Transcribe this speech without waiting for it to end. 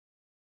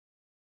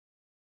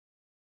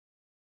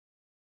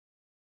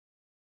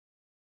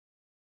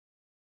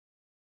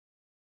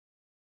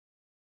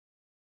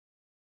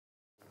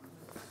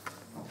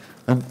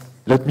And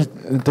let me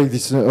take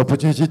this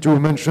opportunity to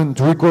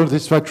recall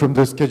this fact from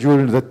the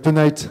schedule that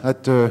tonight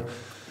at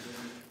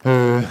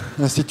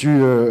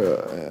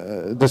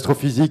Institut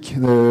d'Astrophysique,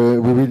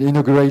 we will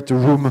inaugurate a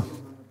room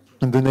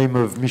in the name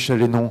of Michel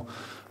Hénon,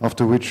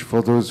 after which,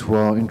 for those who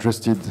are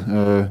interested,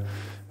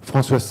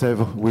 François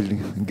Sverre will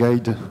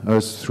guide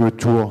us through a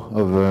tour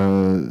of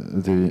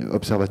the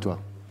observatoire.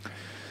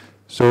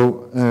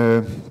 So,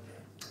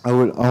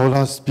 our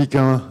last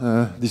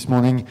speaker this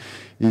morning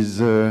is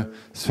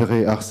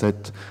Sverre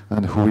Aarseth,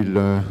 and who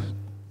will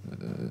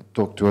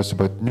talk to us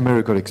about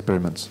numerical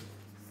experiments.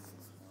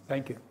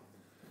 Thank you.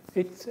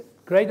 It's a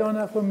great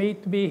honor for me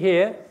to be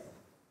here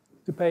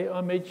to pay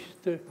homage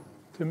to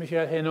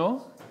Michel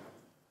Hénon.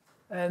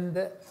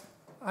 And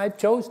I've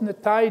chosen a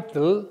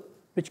title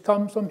which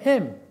comes from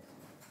him.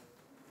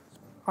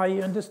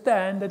 I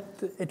understand that,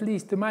 at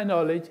least to my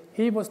knowledge,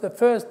 he was the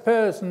first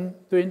person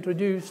to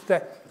introduce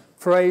the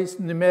phrase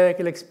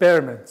numerical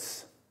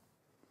experiments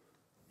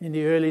in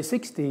the early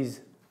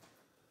 60s.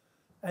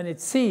 And it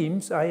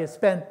seems I have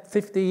spent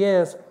 50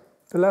 years,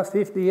 the last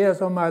 50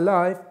 years of my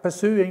life,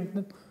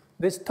 pursuing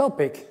this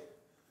topic.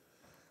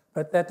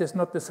 But that is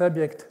not the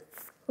subject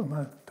of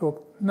my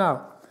talk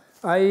now.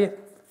 I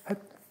had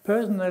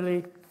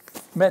personally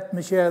met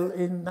Michel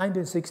in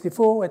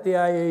 1964 at the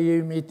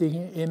IAU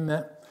meeting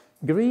in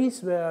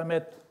Greece, where I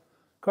met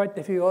quite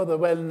a few other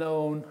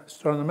well-known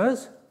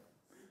astronomers.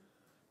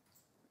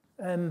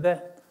 And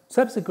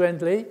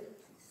subsequently,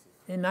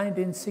 in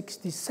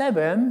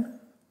 1967,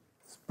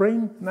 spring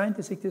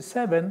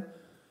 1967,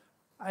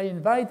 I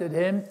invited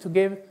him to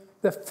give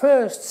the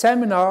first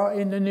seminar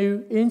in the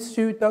new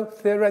Institute of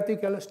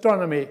Theoretical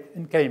Astronomy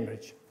in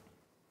Cambridge.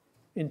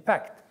 In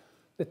fact,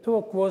 the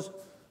talk was,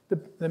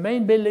 the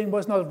main building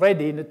was not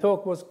ready, and the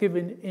talk was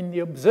given in the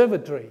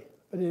observatory,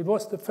 but it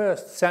was the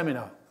first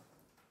seminar.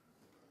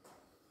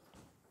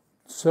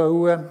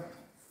 So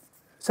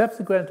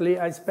subsequently,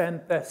 I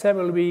spent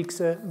several weeks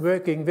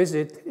working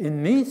visit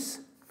in Nice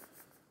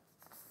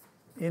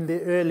in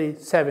the early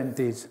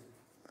 70s.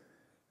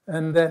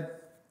 And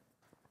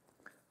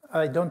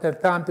I don't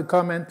have time to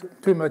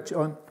comment too much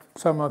on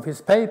some of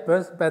his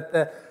papers, but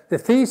the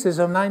thesis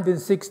of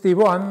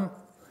 1961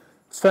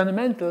 is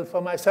fundamental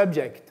for my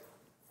subject.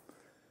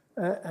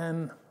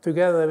 And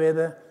together with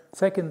a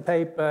second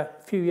paper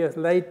a few years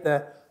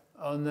later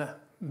on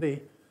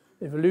the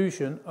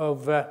evolution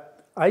of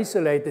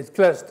isolated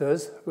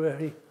clusters, where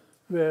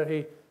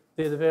he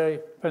did a very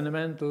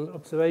fundamental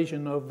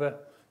observation of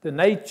the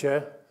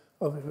nature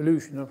of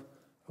evolution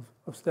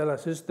of stellar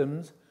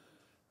systems.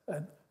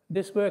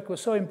 This work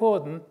was so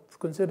important,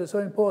 considered so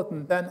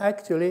important, that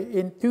actually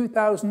in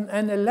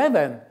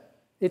 2011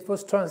 it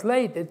was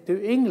translated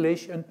to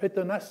English and put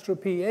on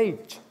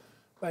Astro-PH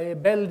by a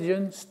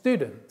Belgian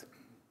student.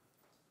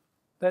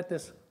 That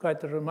is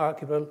quite a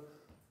remarkable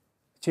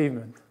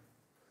achievement.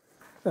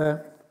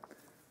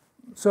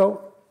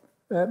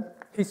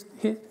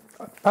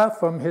 Apart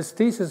from his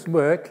thesis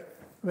work,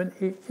 when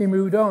he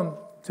moved on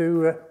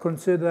to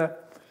consider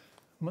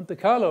Monte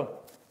Carlo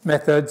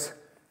methods,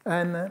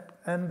 and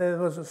there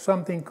was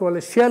something called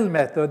a shell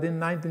method in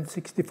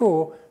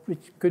 1964,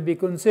 which could be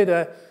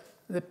considered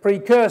the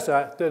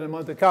precursor to the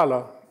Monte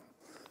Carlo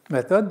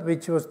method,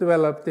 which was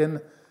developed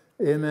in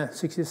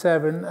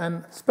 67,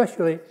 and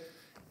especially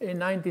in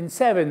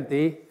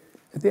 1970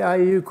 at the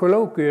IAU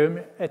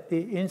colloquium at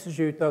the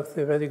Institute of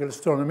Theoretical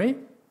Astronomy.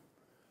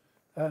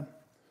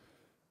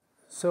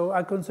 So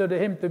I consider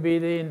him to be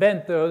the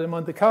inventor of the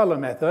Monte Carlo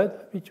method,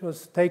 which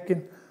was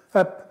taken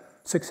up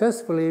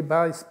successfully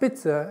by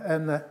Spitzer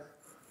and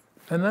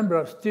a number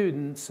of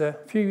students a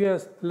few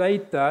years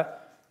later,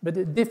 but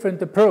a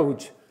different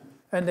approach.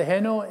 And the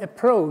Hénon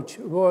approach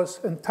was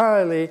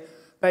entirely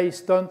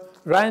based on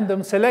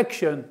random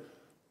selection.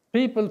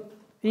 People,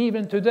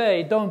 even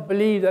today, don't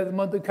believe that the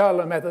Monte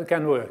Carlo method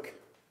can work.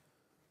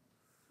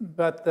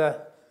 But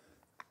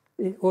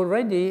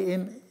already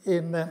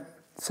in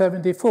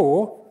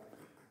 74,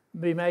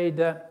 we made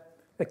a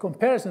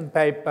comparison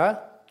paper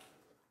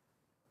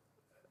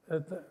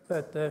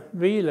that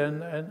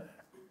Whelan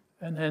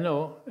and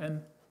Hénon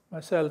and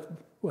myself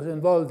was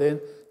involved in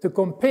to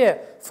compare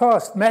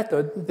fast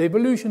method, the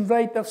evolution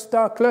rate of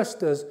star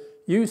clusters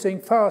using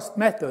fast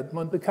method,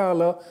 Monte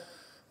Carlo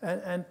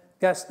and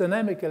gas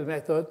dynamical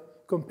method,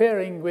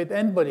 comparing with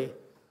n-body,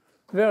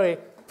 very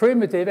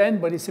primitive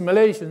n-body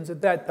simulations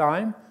at that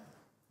time.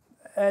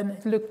 And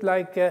it looked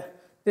like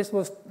this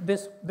was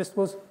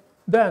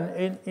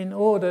done in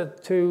order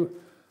to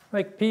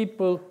make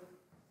people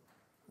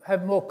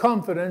have more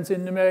confidence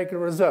in numerical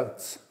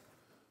results.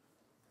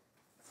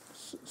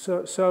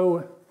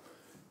 So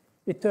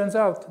it turns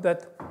out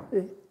that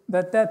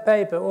that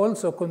paper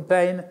also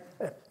contained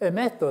a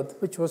method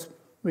which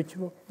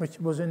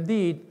was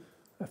indeed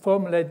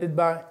formulated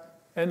by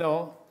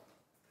Hénon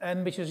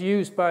and which is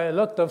used by a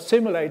lot of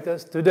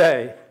simulators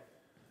today.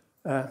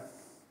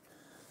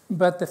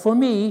 But for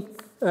me,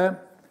 a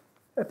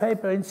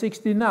paper in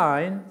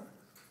 '69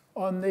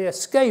 on the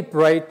escape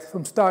rate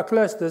from star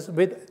clusters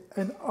with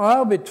an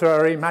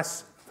arbitrary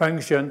mass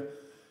function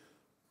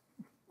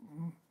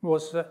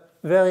was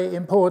very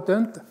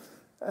important,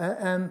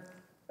 and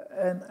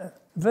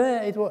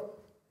there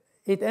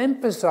it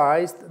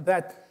emphasized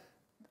that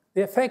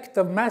the effect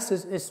of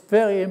masses is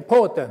very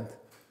important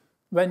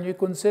when you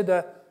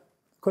consider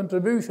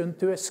contribution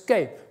to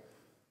escape.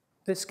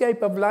 The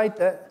escape of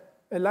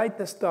a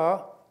lighter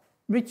star,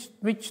 which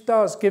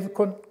stars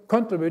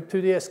contribute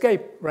to the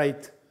escape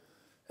rate.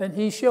 And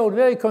he showed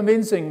very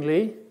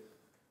convincingly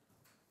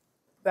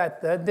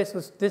that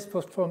this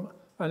was from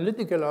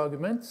analytical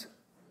arguments,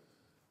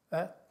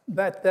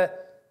 that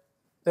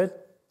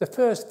the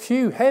first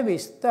few heavy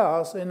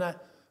stars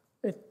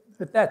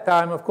at that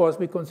time, of course,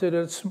 we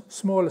considered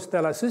smaller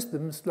stellar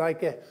systems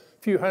like a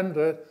few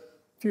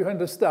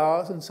hundred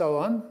stars and so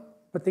on,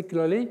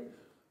 particularly.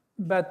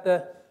 But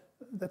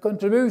the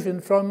contribution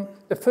from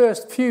the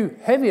first few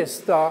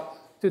heaviest stars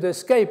to the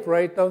escape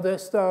rate of the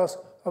stars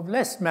of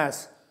less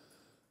mass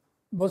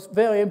was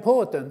very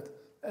important.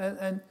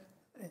 And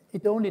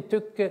it only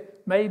took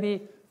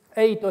maybe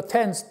 8 or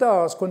 10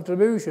 stars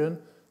contribution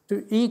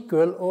to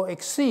equal or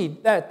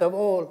exceed that of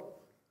all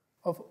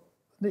of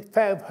the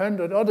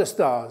 500 other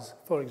stars,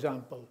 for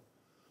example.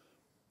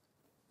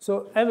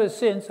 So ever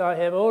since, I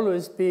have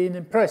always been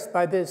impressed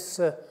by this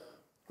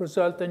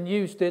result and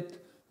used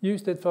it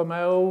for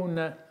my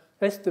own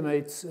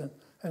estimates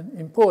and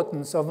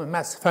importance of a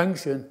mass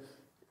function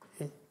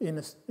in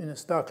a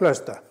star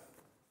cluster.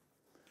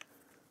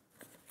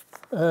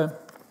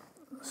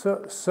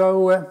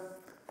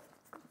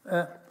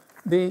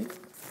 The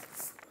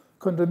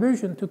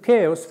contribution to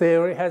chaos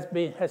theory has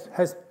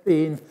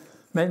been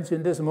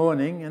mentioned this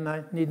morning, and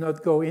I need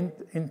not go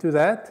into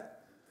that.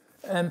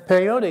 And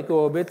periodic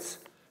orbits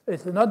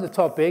is another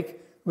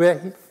topic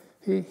where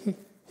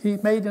he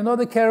made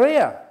another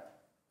career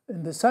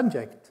in the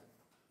subject.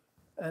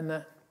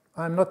 And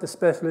I'm not a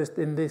specialist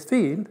in this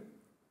field.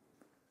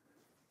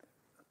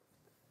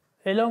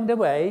 Along the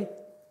way,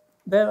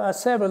 there are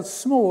several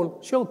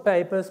small short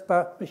papers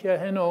by Michel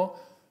Hénon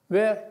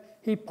where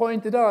he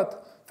pointed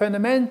out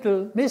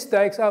fundamental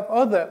mistakes of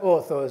other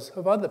authors,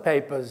 of other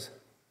papers.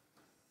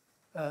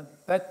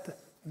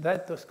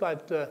 That was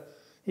quite...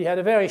 he had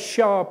a very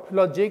sharp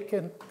logic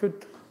and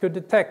could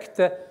detect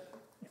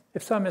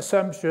if some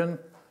assumption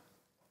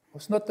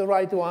was not the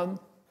right one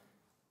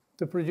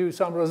to produce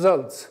some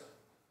results.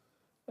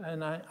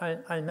 And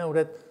I know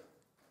that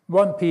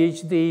one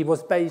PhD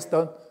was based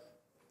on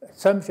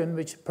assumption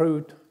which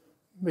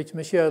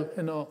Michel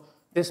Hénon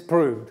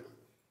disproved.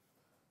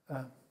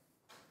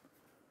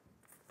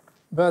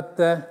 But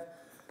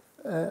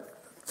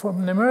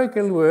from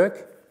numerical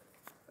work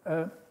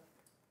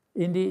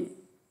in the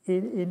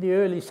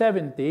early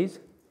 70s,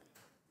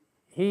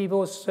 he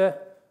was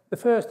the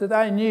first that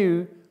I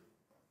knew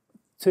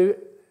to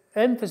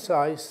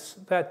emphasize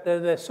that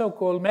the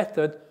so-called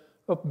method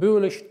of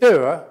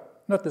Boole-Steur,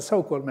 not the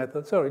so-called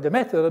method, sorry, the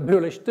method of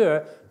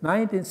Boole-Steur,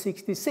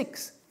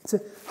 1966. It's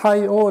a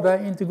high-order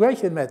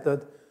integration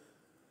method.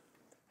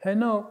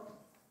 Hénon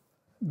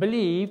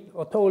believed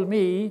or told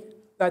me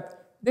that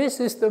this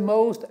is the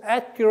most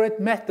accurate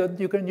method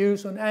you can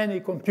use on any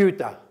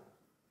computer.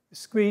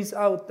 Squeeze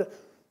out the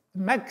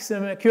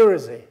maximum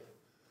accuracy.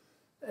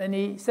 And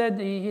he said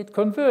he had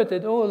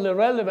converted all the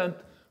relevant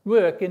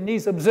work in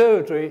Nice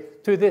Observatory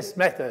to this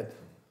method.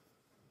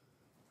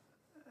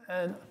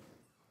 And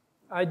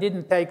I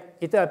didn't take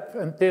it up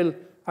until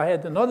I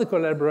had another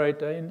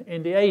collaborator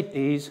in the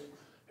 80s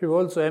who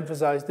also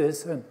emphasized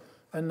this, and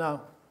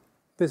now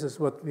this is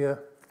what we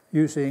are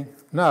using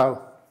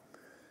now.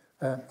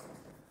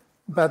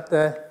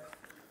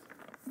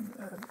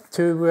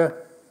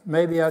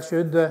 Maybe I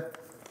should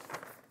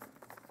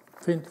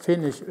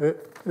finish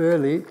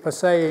early by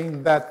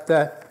saying that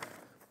the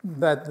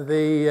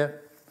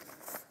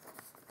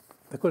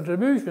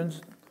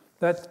contributions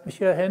that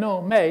Michel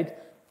Hénon made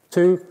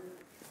to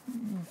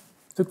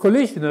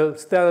collisional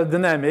stellar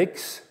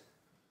dynamics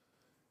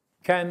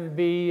can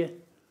be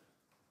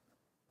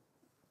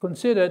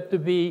considered to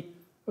be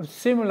of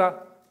similar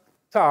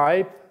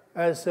type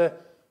as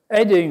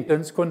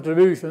Eddington's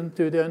contribution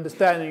to the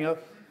understanding of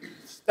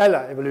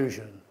stellar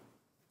evolution.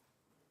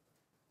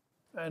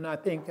 And I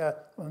think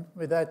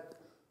with that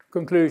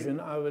conclusion,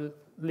 I will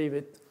leave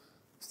it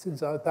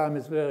since our time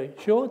is very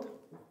short.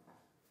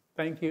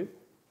 Thank you.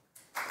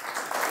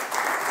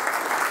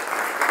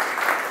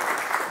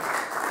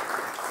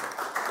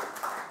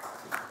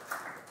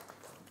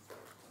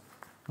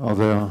 Are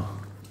there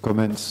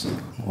comments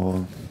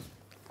or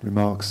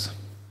remarks?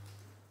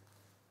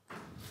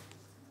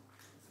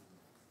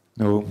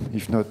 No,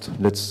 if not,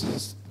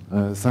 let's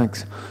thank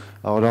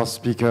our last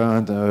speaker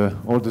and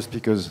all the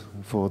speakers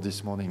for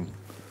this morning.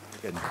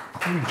 Again.